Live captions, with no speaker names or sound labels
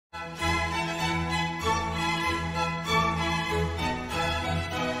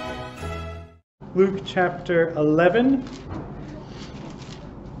Luke chapter 11.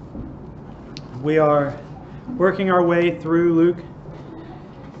 We are working our way through Luke,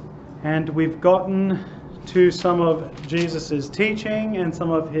 and we've gotten to some of Jesus' teaching and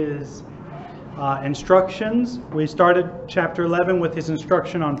some of his instructions. We started chapter 11 with his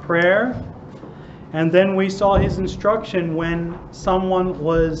instruction on prayer, and then we saw his instruction when someone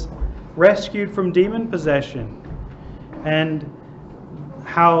was rescued from demon possession, and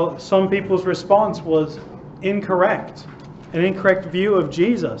how some people's response was incorrect, an incorrect view of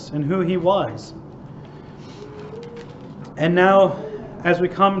Jesus and who he was. And now, as we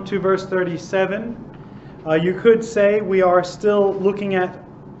come to verse 37, you could say we are still looking at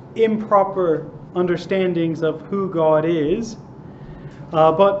improper understandings of who God is.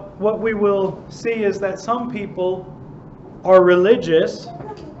 But what we will see is that some people are religious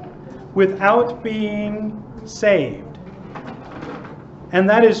without being saved. And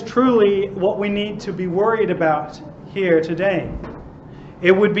that is truly what we need to be worried about here today.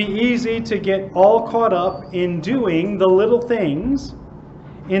 It would be easy to get all caught up in doing the little things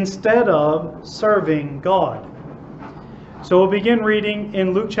instead of serving God. So we'll begin reading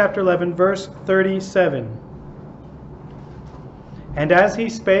in Luke chapter 11, verse 37. And as he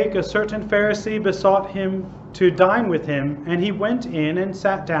spake, a certain Pharisee besought him to dine with him, and he went in and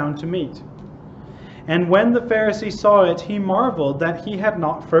sat down to meat. And when the Pharisee saw it, he marveled that he had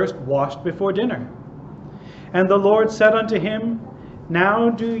not first washed before dinner. And the Lord said unto him, Now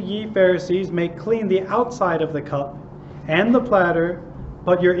do ye Pharisees make clean the outside of the cup and the platter,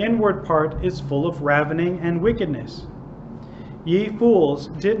 but your inward part is full of ravening and wickedness. Ye fools,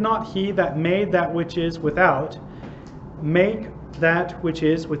 did not he that made that which is without make that which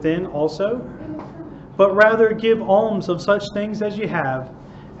is within also? But rather give alms of such things as ye have,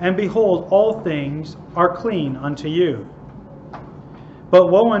 and behold, all things are clean unto you.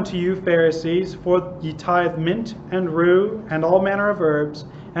 But woe unto you, Pharisees, for ye tithe mint and rue and all manner of herbs,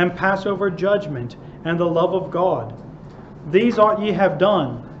 and pass over judgment and the love of God. These ought ye have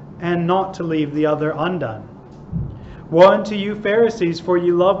done, and not to leave the other undone. Woe unto you, Pharisees, for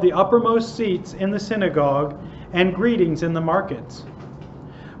ye love the uppermost seats in the synagogue, and greetings in the markets.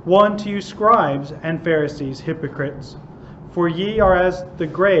 Woe unto you, scribes and Pharisees, hypocrites, for ye are as the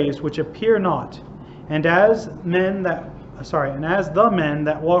graves which appear not, and as the men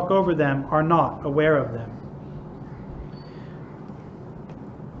that walk over them are not aware of them.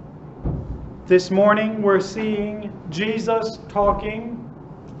 This morning we're seeing Jesus talking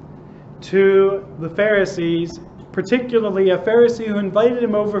to the Pharisees, particularly a Pharisee who invited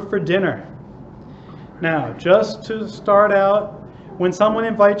him over for dinner. Now, just to start out, when someone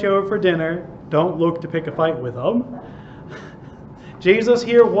invites you over for dinner, don't look to pick a fight with them. Jesus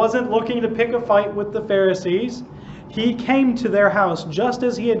here wasn't looking to pick a fight with the Pharisees. He came to their house just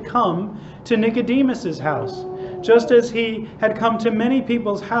as he had come to Nicodemus's house, just as he had come to many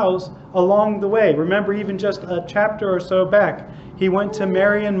people's house along the way. Remember, even just a chapter or so back, he went to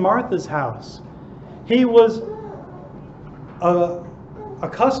Mary and Martha's house. He was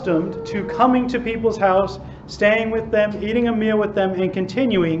accustomed to coming to people's house, staying with them, eating a meal with them, and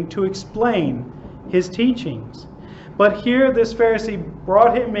continuing to explain his teachings. But here this Pharisee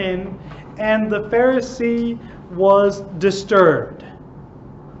brought him in, and the Pharisee was disturbed.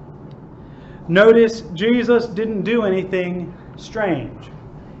 Notice Jesus didn't do anything strange.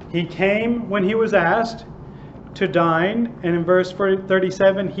 He came when he was asked to dine, and in verse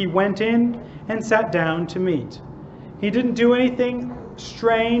 37, he went in and sat down to meat. He didn't do anything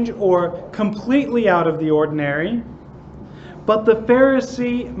strange or completely out of the ordinary, but the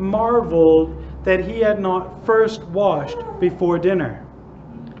Pharisee marveled that he had not first washed before dinner.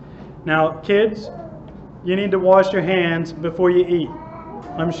 Now, kids, you need to wash your hands before you eat.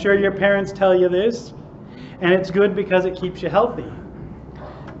 I'm sure your parents tell you this, and it's good because it keeps you healthy.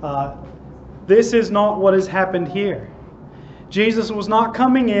 This is not what has happened here. Jesus was not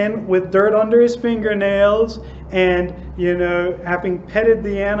coming in with dirt under his fingernails and, having petted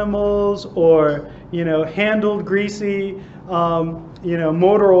the animals or, handled greasy,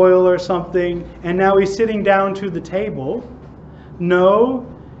 motor oil or something, and now he's sitting down to the table. No,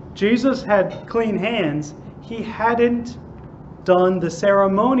 Jesus had clean hands. He hadn't done the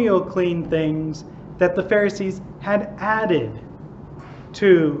ceremonial clean things that the Pharisees had added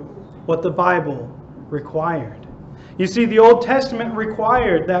to what the Bible required. You see, the Old Testament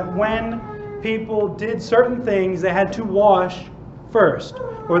required that when people did certain things, they had to wash first,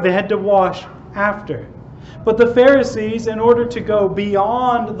 or they had to wash after. But the Pharisees, in order to go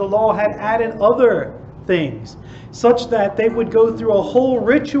beyond the law, had added other things, such that they would go through a whole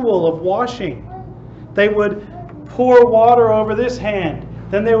ritual of washing. They would pour water over this hand,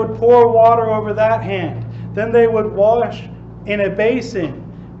 Then they would pour water over that hand. Then they would wash in a basin.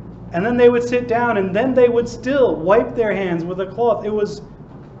 And then they would sit down, and then they would still wipe their hands with a cloth. It was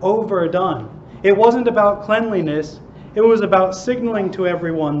overdone. It wasn't about cleanliness. It was about signaling to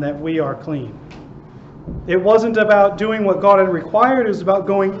everyone that we are clean. It wasn't about doing what God had required. It was about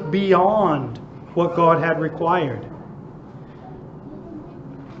going beyond what God had required.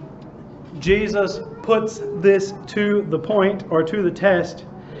 Jesus puts this to the point, or to the test,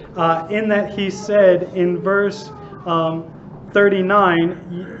 in that he said in verse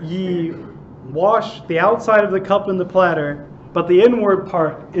 39, ye wash the outside of the cup and the platter, but the inward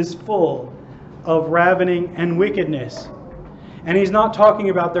part is full of ravening and wickedness. And he's not talking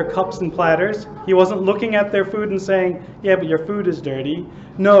about their cups and platters. He wasn't looking at their food and saying, yeah, but your food is dirty.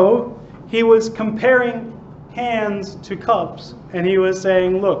 No, he was comparing hands to cups. And he was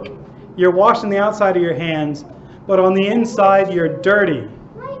saying, look, you're washing the outside of your hands, but on the inside you're dirty.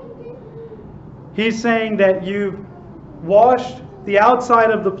 He's saying that you've washed the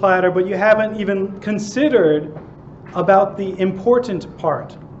outside of the platter, but you haven't even considered about the important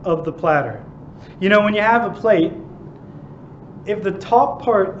part of the platter. You know, when you have a plate, if the top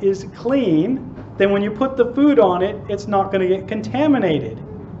part is clean, then when you put the food on it, it's not going to get contaminated.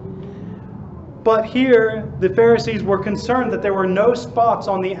 But here, the Pharisees were concerned that there were no spots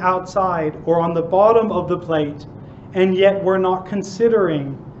on the outside or on the bottom of the plate, and yet were not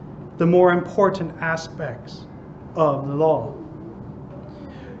considering the more important aspects of the law.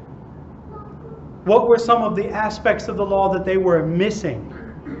 What were some of the aspects of the law that they were missing?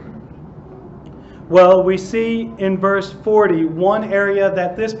 Well, we see in verse 40 one area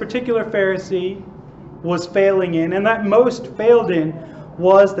that this particular Pharisee was failing in, and that most failed in,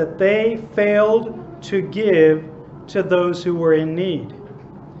 was that they failed to give to those who were in need.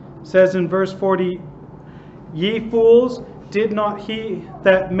 It says in verse 40, ye fools, did not he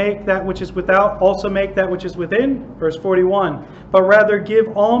that make that which is without also make that which is within? Verse 41, but rather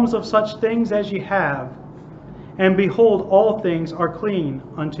give alms of such things as ye have, and behold, all things are clean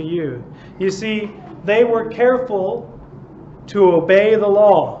unto you. You see, they were careful to obey the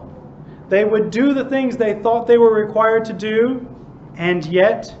law. They would do the things they thought they were required to do, and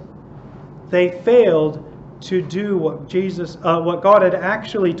yet they failed to do what God had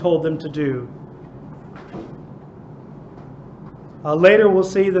actually told them to do. Later we'll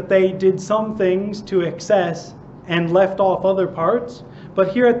see that they did some things to excess and left off other parts.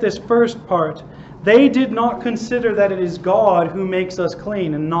 But here at this first part, they did not consider that it is God who makes us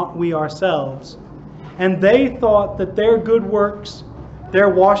clean and not we ourselves. And they thought that their good works, their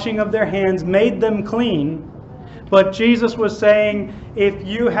washing of their hands, made them clean. But Jesus was saying, if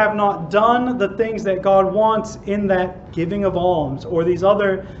you have not done the things that God wants in that giving of alms or these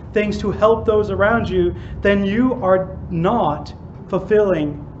other things to help those around you, then you are not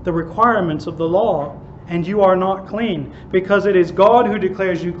fulfilling the requirements of the law, and you are not clean, because it is God who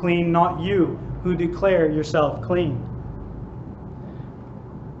declares you clean, not you who declare yourself clean.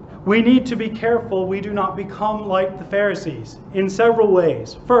 We need to be careful we do not become like the Pharisees in several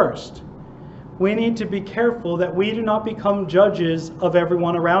ways. First, we need to be careful that we do not become judges of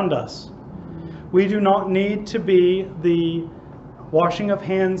everyone around us. We do not need to be the washing of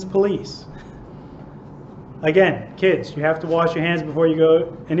hands police. Again, kids, you have to wash your hands before you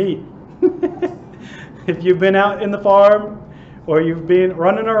go and eat. If you've been out in the farm or you've been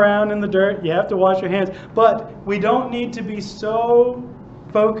running around in the dirt, you have to wash your hands. But we don't need to be so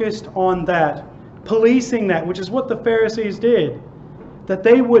focused on that, policing that, which is what the Pharisees did, that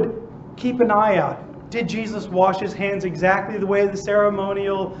they would keep an eye out. Did Jesus wash his hands exactly the way, the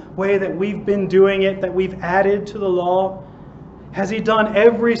ceremonial way that we've been doing it, that we've added to the law? Has he done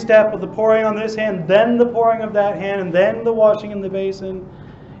every step of the pouring on this hand, then the pouring of that hand, and then the washing in the basin?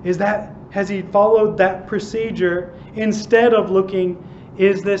 Has he followed that procedure instead of looking,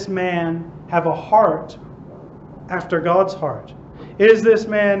 is this man have a heart after God's heart? Is this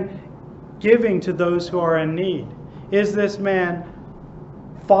man giving to those who are in need? Is this man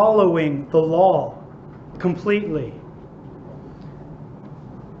following the law completely?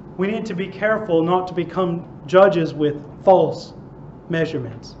 We need to be careful not to become judges with false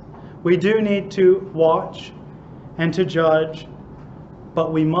measurements. We do need to watch and to judge,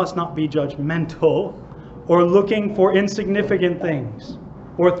 but we must not be judgmental or looking for insignificant things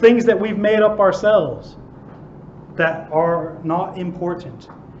or things that we've made up ourselves that are not important.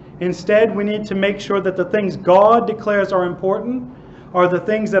 Instead, we need to make sure that the things God declares are important are the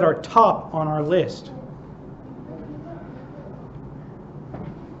things that are top on our list.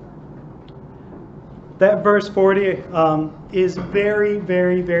 That verse 40 is very,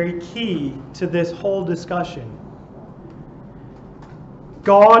 very, very key to this whole discussion.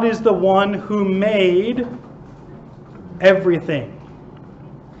 God is the one who made everything.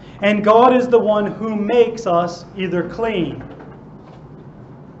 And God is the one who makes us either clean.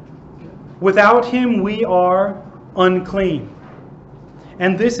 Without Him, we are unclean.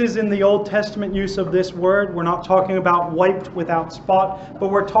 And this is in the Old Testament use of this word. We're not talking about wiped without spot, but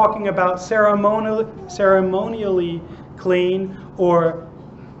we're talking about ceremonially clean or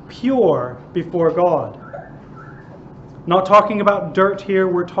pure before God. Not talking about dirt here,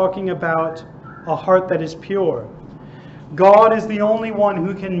 we're talking about a heart that is pure. God is the only one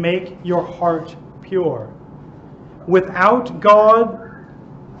who can make your heart pure. Without God,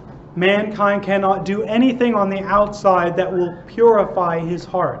 mankind cannot do anything on the outside that will purify his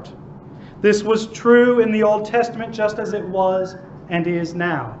heart. This was true in the Old Testament just as it was and is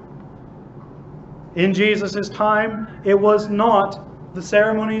now. In Jesus' time, it was not the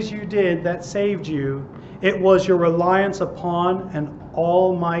ceremonies you did that saved you. It was your reliance upon an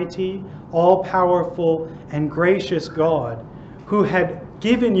almighty, all-powerful, and gracious God who had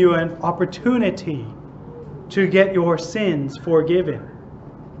given you an opportunity to get your sins forgiven.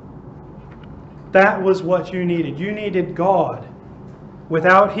 That was what you needed. You needed God.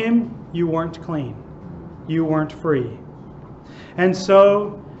 Without Him, you weren't clean. You weren't free. And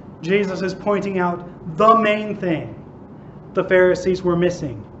so, Jesus is pointing out the main thing the Pharisees were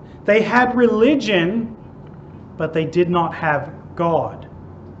missing. They had religion, but they did not have God.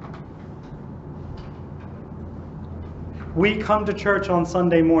 We come to church on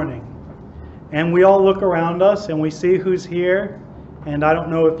Sunday morning, and we all look around us and we see who's here. And I don't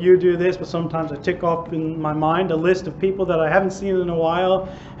know if you do this, but sometimes I tick off in my mind a list of people that I haven't seen in a while,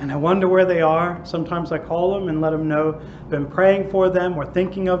 and I wonder where they are. Sometimes I call them and let them know I've been praying for them or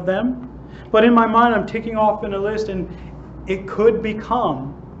thinking of them. But in my mind, I'm ticking off in a list, and it could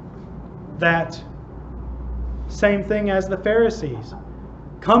become that same thing as the Pharisees.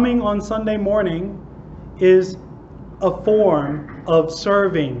 Coming on Sunday morning is a form of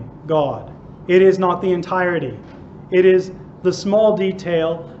serving God. It is not the entirety. It is the small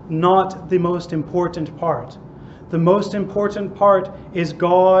detail, not the most important part. The most important part is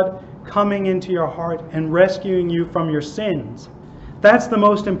God coming into your heart and rescuing you from your sins. That's the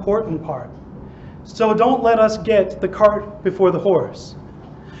most important part. So don't let us get the cart before the horse.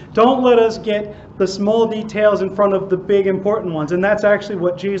 Don't let us get the small details in front of the big important ones. And that's actually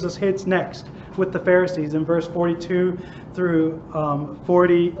what Jesus hits next with the Pharisees in verse 42 through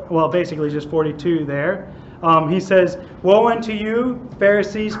 40, well, basically just 42 there. He says, "Woe unto you,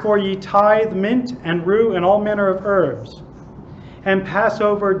 Pharisees, for ye tithe mint and rue and all manner of herbs, and pass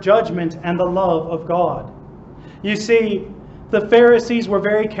over judgment and the love of God." You see, the Pharisees were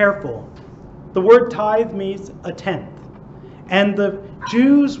very careful. The word tithe means a tenth. And the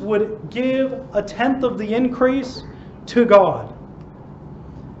Jews would give a tenth of the increase to God.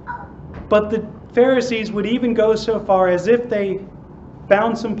 But the Pharisees would even go so far as if they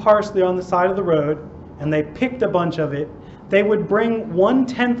found some parsley on the side of the road and they picked a bunch of it, they would bring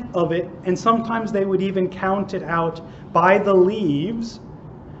 1/10 of it, and sometimes they would even count it out by the leaves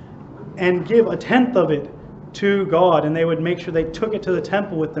and give a tenth of it to God, and they would make sure they took it to the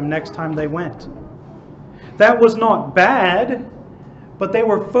temple with them next time they went. That was not bad, but they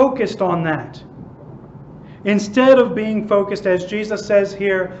were focused on that. Instead of being focused, as Jesus says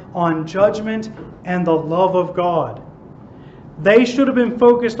here, on judgment and the love of God. They should have been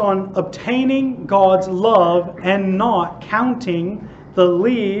focused on obtaining God's love and not counting the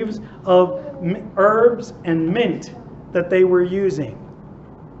leaves of herbs and mint that they were using.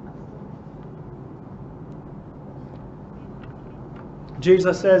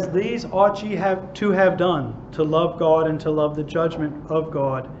 Jesus says, "These ought ye to have done, to love God and to love the judgment of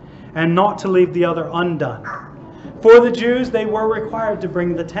God, and not to leave the other undone." For the Jews, they were required to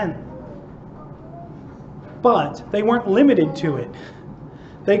bring the tenth. But they weren't limited to it.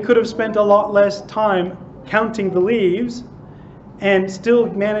 They could have spent a lot less time counting the leaves and still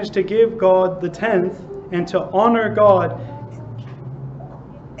managed to give God the tenth and to honor God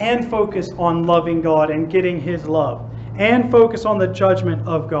and focus on loving God and getting His love and focus on the judgment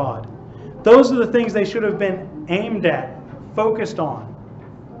of God. Those are the things they should have been aimed at, focused on.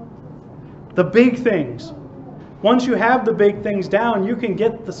 The big things. Once you have the big things down, you can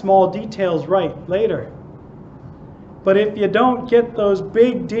get the small details right later. But if you don't get those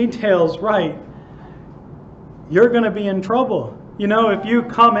big details right, you're going to be in trouble. You know, if you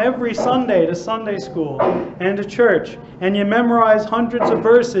come every Sunday to Sunday school and to church and you memorize hundreds of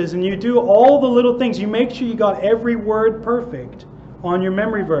verses and you do all the little things, you make sure you got every word perfect on your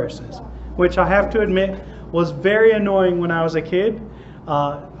memory verses, which I have to admit was very annoying when I was a kid.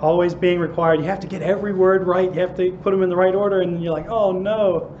 always being required. You have to get every word right. You have to put them in the right order. And you're like, oh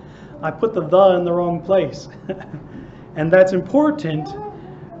no, I put the in the wrong place. And that's important.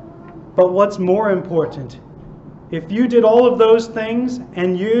 But what's more important? If you did all of those things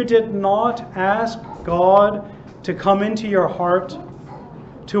and you did not ask God to come into your heart,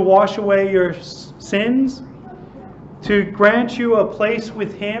 to wash away your sins, to grant you a place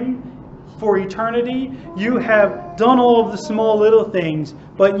with Him for eternity, you have done all of the small little things,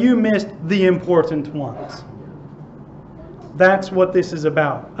 but you missed the important ones. That's what this is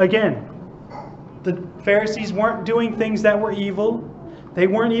about. Again, the Pharisees weren't doing things that were evil. They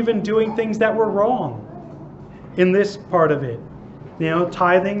weren't even doing things that were wrong in this part of it.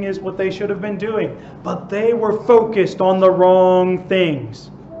 Tithing is what they should have been doing. But they were focused on the wrong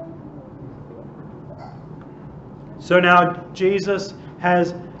things. So now Jesus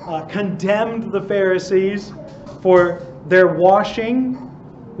has condemned the Pharisees for their washing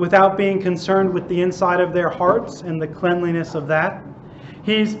without being concerned with the inside of their hearts and the cleanliness of that.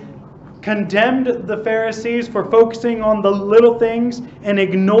 He's condemned the Pharisees for focusing on the little things and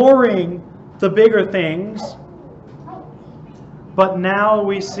ignoring the bigger things. But now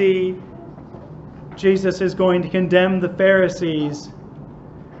we see Jesus is going to condemn the Pharisees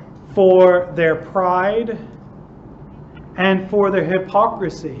for their pride and for their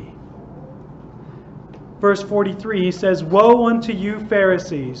hypocrisy. Verse 43, he says, "Woe unto you,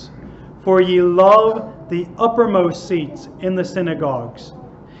 Pharisees, for ye love the uppermost seats in the synagogues,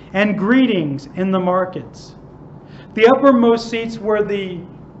 and greetings in the markets." The uppermost seats were the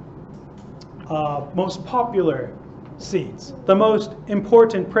most popular seats, the most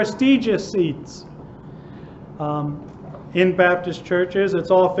important, prestigious seats. In Baptist churches,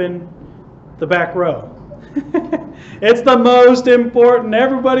 it's often the back row. It's the most important.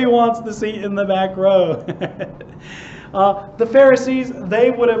 Everybody wants the seat in the back row. The Pharisees,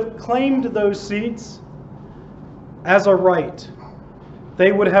 they would have claimed those seats as a right.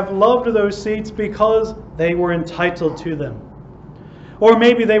 They would have loved those seats because they were entitled to them. Or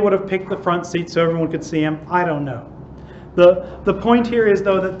maybe they would have picked the front seat so everyone could see them. I don't know. The point here is,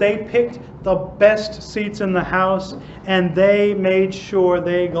 though, that they picked the best seats in the house and they made sure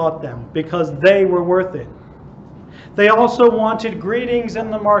they got them because they were worth it. They also wanted greetings in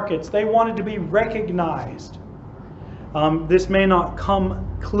the markets. They wanted to be recognized. This may not come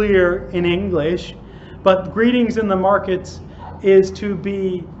clear in English, but greetings in the markets is to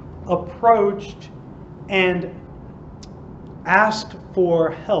be approached and asked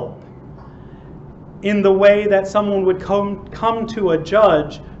for help in the way that someone would come to a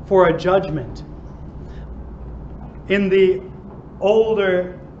judge for a judgment. In the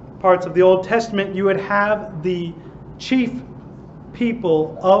older parts of the Old Testament, you would have the chief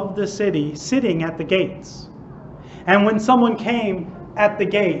people of the city sitting at the gates. And when someone came at the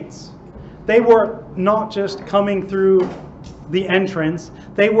gates, they were not just coming through the entrance,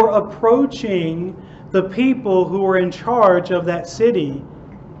 they were approaching the people who were in charge of that city,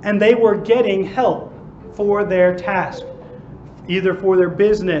 and they were getting help for their task, either for their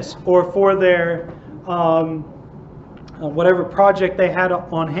business or for their whatever project they had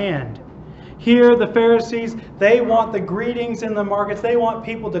on hand. Here, the Pharisees, they want the greetings in the markets. They want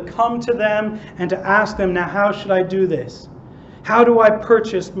people to come to them and to ask them, now how should I do this? How do I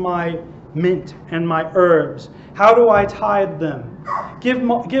purchase my mint and my herbs? How do I tithe them?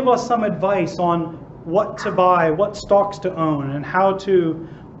 Give us some advice on what to buy, what stocks to own, and how to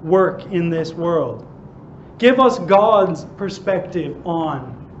work in this world. Give us God's perspective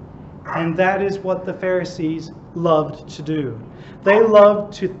on. And that is what the Pharisees loved to do. They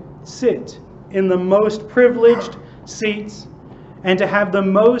loved to sit in the most privileged seats and to have the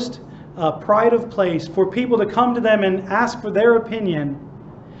most pride of place for people to come to them and ask for their opinion.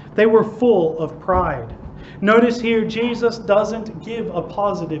 They were full of pride. Notice here, Jesus doesn't give a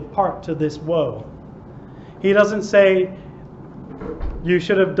positive part to this woe. He doesn't say, you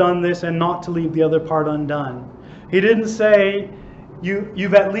should have done this and not to leave the other part undone. He didn't say,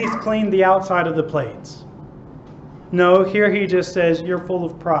 you've at least cleaned the outside of the plates. No, here he just says, you're full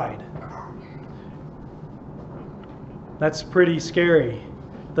of pride. That's pretty scary.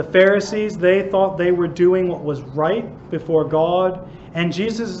 The Pharisees, they thought they were doing what was right before God, and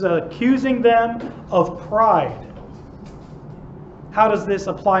Jesus is accusing them of pride. How does this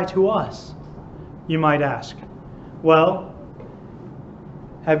apply to us, you might ask? Well,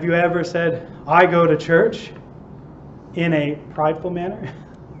 have you ever said, I go to church, in a prideful manner?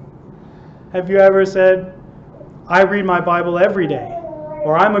 Have you ever said, I read my Bible every day,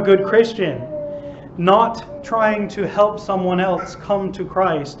 or I'm a good Christian, not trying to help someone else come to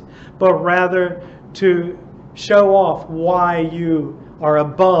Christ, but rather to show off why you are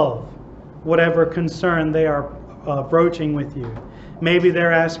above whatever concern they are broaching with you. Maybe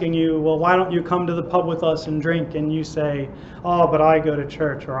they're asking you, well, why don't you come to the pub with us and drink? And you say, oh, but I go to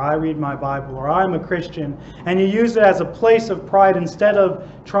church, or I read my Bible, or I'm a Christian. And you use it as a place of pride instead of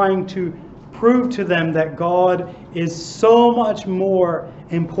trying to prove to them that God is so much more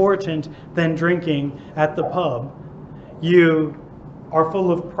important than drinking at the pub. You are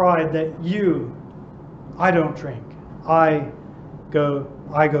full of pride that I don't drink. I go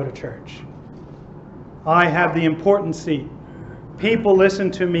to church. I have the important seat. People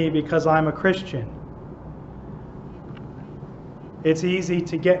listen to me because I'm a Christian. It's easy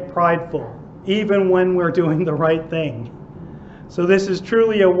to get prideful, even when we're doing the right thing. So this is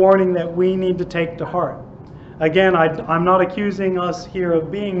truly a warning that we need to take to heart. Again, I'm not accusing us here of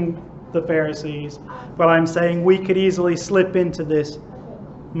being the Pharisees, but I'm saying we could easily slip into this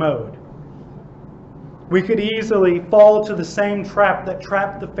mode. We could easily fall to the same trap that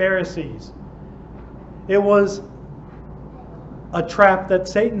trapped the Pharisees. It was a trap that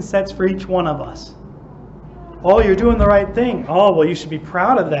Satan sets for each one of us. Oh, you're doing the right thing. Oh, well, you should be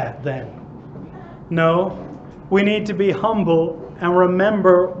proud of that then. No, we need to be humble and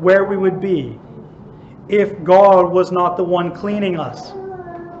remember where we would be if God was not the one cleaning us.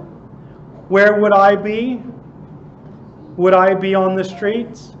 Where would I be? Would I be on the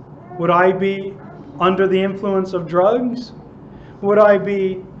streets? Would I be under the influence of drugs? Would I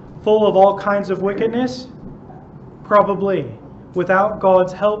be full of all kinds of wickedness? Probably. Without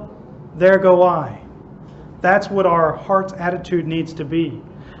God's help, there go I. That's what our heart's attitude needs to be.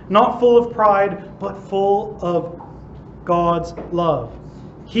 Not full of pride, but full of God's love.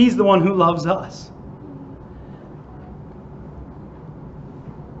 He's the one who loves us.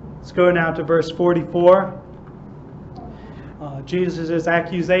 Let's go now to verse 44. Jesus'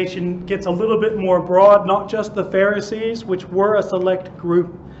 accusation gets a little bit more broad, not just the Pharisees, which were a select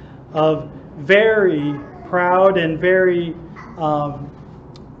group of very proud and very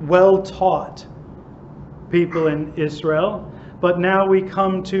well-taught people in Israel. But now we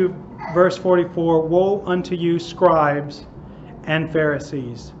come to verse 44, woe unto you, scribes and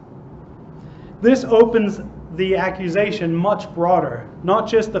Pharisees. This opens the accusation much broader, not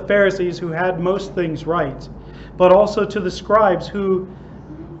just the Pharisees who had most things right, but also to the scribes who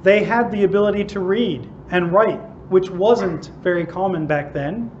they had the ability to read and write, which wasn't very common back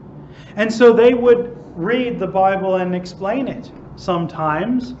then. And so they would read the Bible and explain it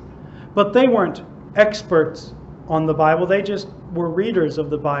sometimes, but they weren't experts on the Bible. They just were readers of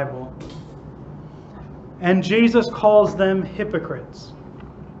the Bible. And Jesus calls them hypocrites.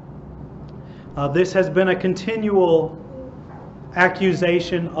 This has been a continual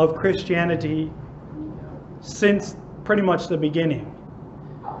accusation of Christianity since pretty much the beginning.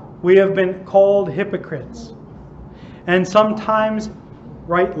 We have been called hypocrites, and sometimes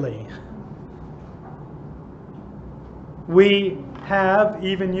rightly. We have,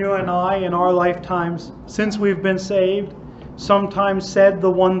 even you and I, in our lifetimes, since we've been saved, sometimes said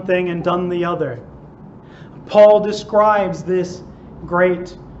the one thing and done the other. Paul describes this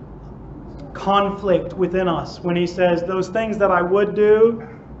great conflict within us when he says, those things that I would do,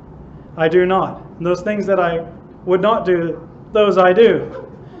 I do not. And those things that I would not do, those I do.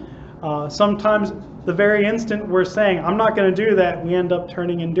 Sometimes the very instant we're saying, I'm not going to do that, we end up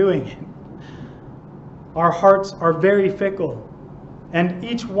turning and doing it. Our hearts are very fickle. And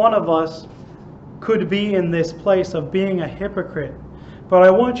each one of us could be in this place of being a hypocrite. But I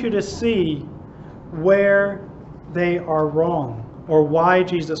want you to see where they are wrong, or why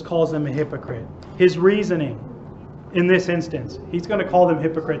Jesus calls them a hypocrite. His reasoning in this instance. He's going to call them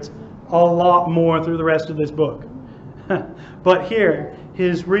hypocrites a lot more through the rest of this book. But here,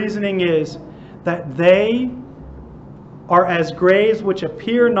 his reasoning is that they are as graves which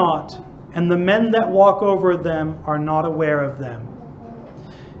appear not, and the men that walk over them are not aware of them.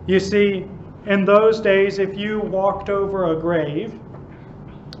 You see, in those days, if you walked over a grave,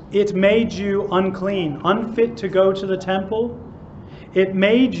 it made you unclean, unfit to go to the temple. It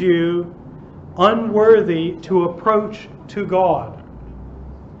made you unworthy to approach to God.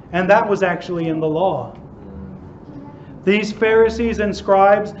 And that was actually in the law. These Pharisees and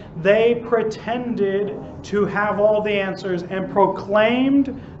scribes, they pretended to have all the answers and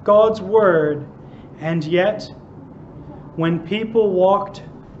proclaimed God's word. And yet, when people walked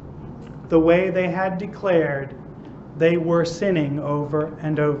the way they had declared, they were sinning over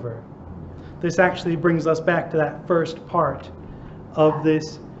and over. This actually brings us back to that first part of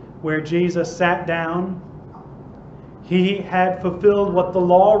this, where Jesus sat down. He had fulfilled what the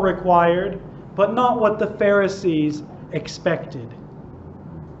law required, but not what the Pharisees expected.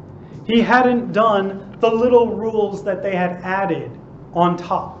 He hadn't done the little rules that they had added on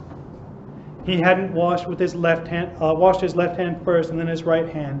top. He hadn't washed with his left hand, washed his left hand first, and then his right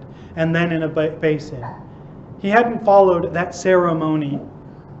hand, and then in a basin. He hadn't followed that ceremony.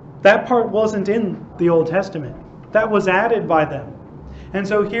 That part wasn't in the Old Testament. That was added by them. And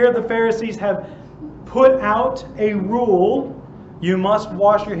so here the Pharisees have put out a rule: you must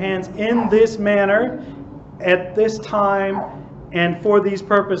wash your hands in this manner, at this time, and for these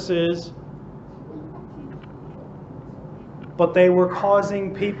purposes. But they were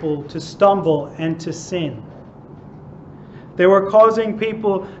causing people to stumble and to sin. They were causing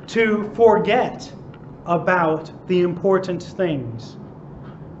people to forget about the important things,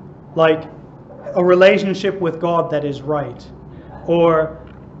 like a relationship with God that is right, or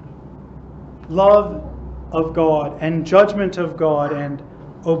love of God and judgment of God and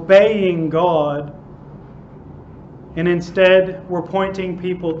obeying God. And instead, we're pointing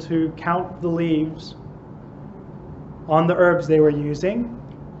people to count the leaves on the herbs they were using.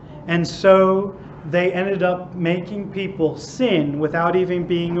 And so they ended up making people sin without even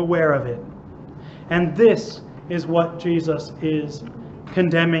being aware of it. And this is what Jesus is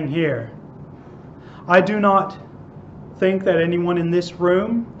condemning here. I do not think that anyone in this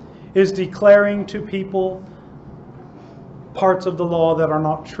room is declaring to people parts of the law that are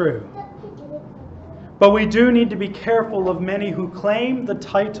not true. But we do need to be careful of many who claim the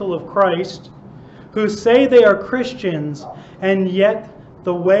title of Christ, who say they are Christians, and yet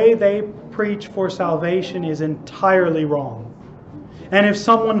the way they preach for salvation is entirely wrong. And if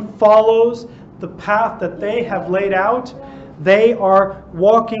someone follows the path that they have laid out, they are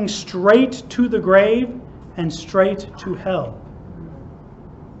walking straight to the grave and straight to hell.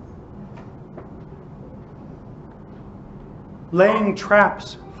 Laying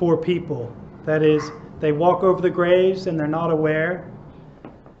traps for people, that is, they walk over the graves and they're not aware.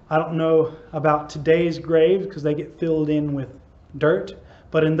 I don't know about today's graves because they get filled in with dirt,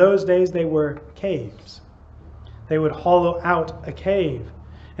 but in those days they were caves. They would hollow out a cave.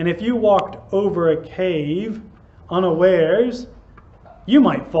 And if you walked over a cave unawares, you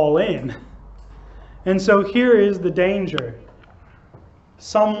might fall in. And so here is the danger.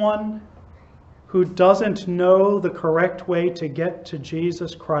 Someone who doesn't know the correct way to get to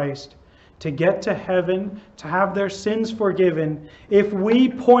Jesus Christ, to get to heaven, to have their sins forgiven, if we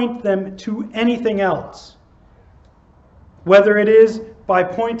point them to anything else, whether it is by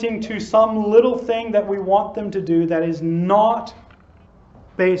pointing to some little thing that we want them to do that is not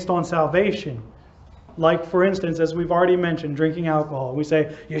based on salvation, like, for instance, as we've already mentioned, drinking alcohol. We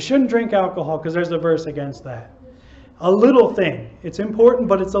say, you shouldn't drink alcohol because there's a verse against that. A little thing. It's important,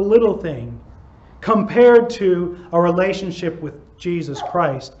 but it's a little thing compared to a relationship with Jesus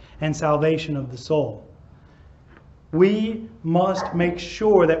Christ and salvation of the soul. We must make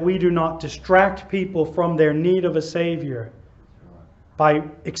sure that we do not distract people from their need of a Savior by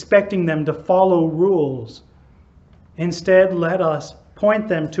expecting them to follow rules. Instead, let us point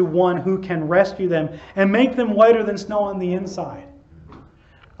them to one who can rescue them and make them whiter than snow on the inside.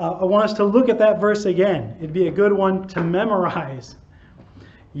 I want us to look at that verse again. It'd be a good one to memorize.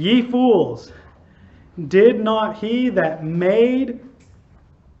 Ye fools, did not he that made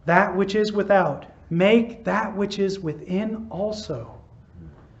that which is without make that which is within also?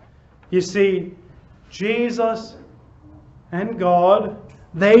 You see, Jesus and God,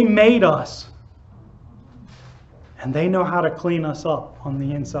 they made us. And they know how to clean us up on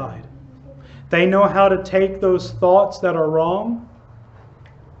the inside. They know how to take those thoughts that are wrong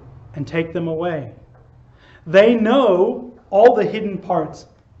and take them away. They know all the hidden parts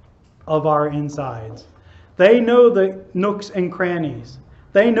of our insides. They know the nooks and crannies.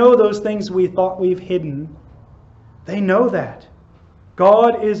 They know those things we thought we've hidden. They know that.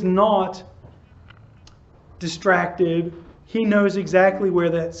 God is not distracted. He knows exactly where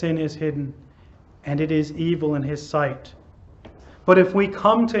that sin is hidden, and it is evil in His sight. But if we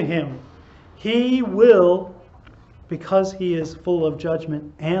come to Him, He will, because He is full of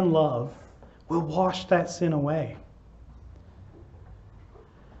judgment and love, will wash that sin away.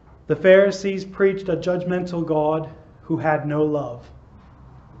 The Pharisees preached a judgmental God who had no love.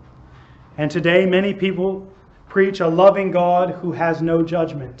 And today many people preach a loving God who has no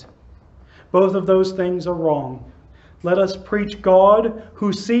judgment. Both of those things are wrong. Let us preach God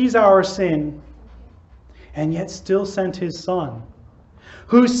who sees our sin and yet still sent His Son,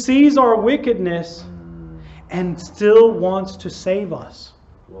 who sees our wickedness and still wants to save us.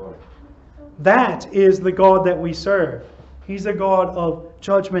 That is the God that we serve. He's a God of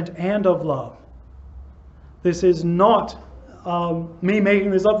judgment and of love. This is not me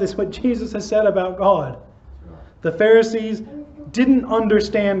making this up. This is what Jesus has said about God. The Pharisees didn't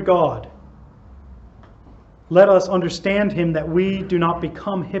understand God. let us understand him that we do not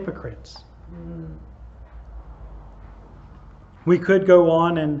become hypocrites. We could go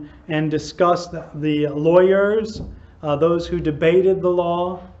on and discuss the lawyers, those who debated the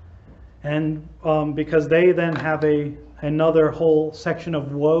law, and because they then have another whole section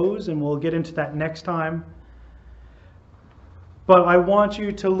of woes, and we'll get into that next time. But I want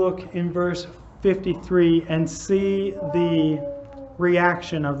you to look in verse 53 and see the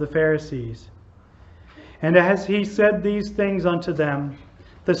reaction of the Pharisees. And as he said these things unto them,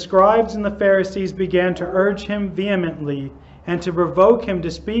 the scribes and the Pharisees began to urge him vehemently and to provoke him to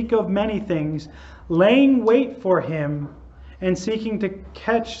speak of many things, laying wait for him and seeking to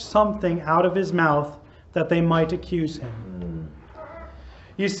catch something out of his mouth that they might accuse him.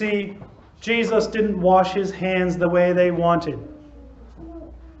 You see, Jesus didn't wash his hands the way they wanted.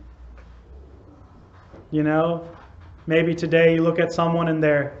 You know, maybe today you look at someone and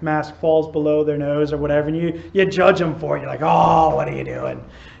their mask falls below their nose or whatever, and you judge them for it. You're like, oh, what are you doing?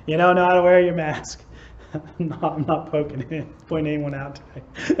 You don't know how to wear your mask. I'm not pointing anyone out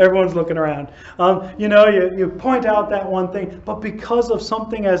today. Everyone's looking around. You point out that one thing, but because of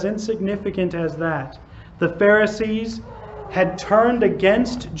something as insignificant as that, the Pharisees had turned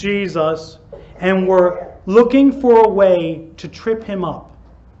against Jesus and were looking for a way to trip him up,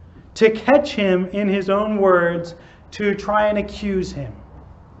 to catch him in his own words, to try and accuse him.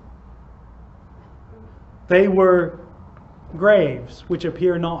 They were graves which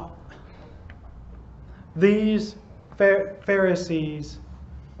appear not. These Pharisees,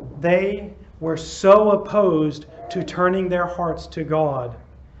 they were so opposed to turning their hearts to God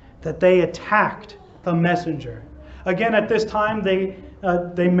that they attacked the messenger. Again, at this time,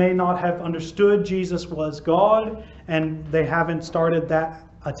 they may not have understood Jesus was God, and they haven't started that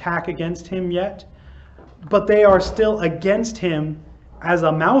attack against him yet. But they are still against him as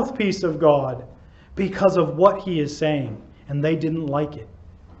a mouthpiece of God because of what he is saying, and they didn't like it.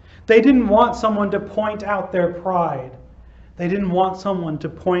 They didn't want someone to point out their pride. They didn't want someone to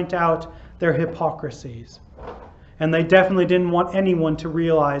point out their hypocrisies. And they definitely didn't want anyone to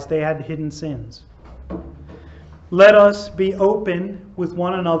realize they had hidden sins. Let us be open with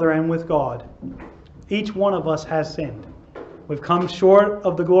one another and with God. Each one of us has sinned. We've come short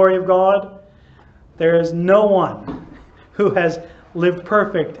of the glory of God. There is no one who has lived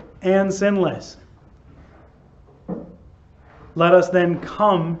perfect and sinless. Let us then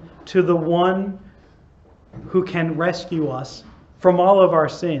come to the one who can rescue us from all of our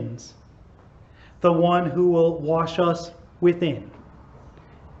sins, the one who will wash us within,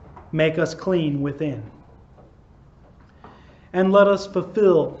 make us clean within. And let us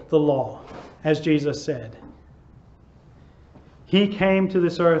fulfill the law, as Jesus said. He came to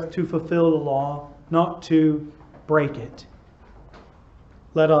this earth to fulfill the law, not to break it.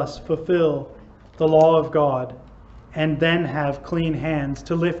 Let us fulfill the law of God and then have clean hands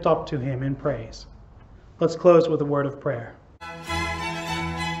to lift up to him in praise. Let's close with a word of prayer.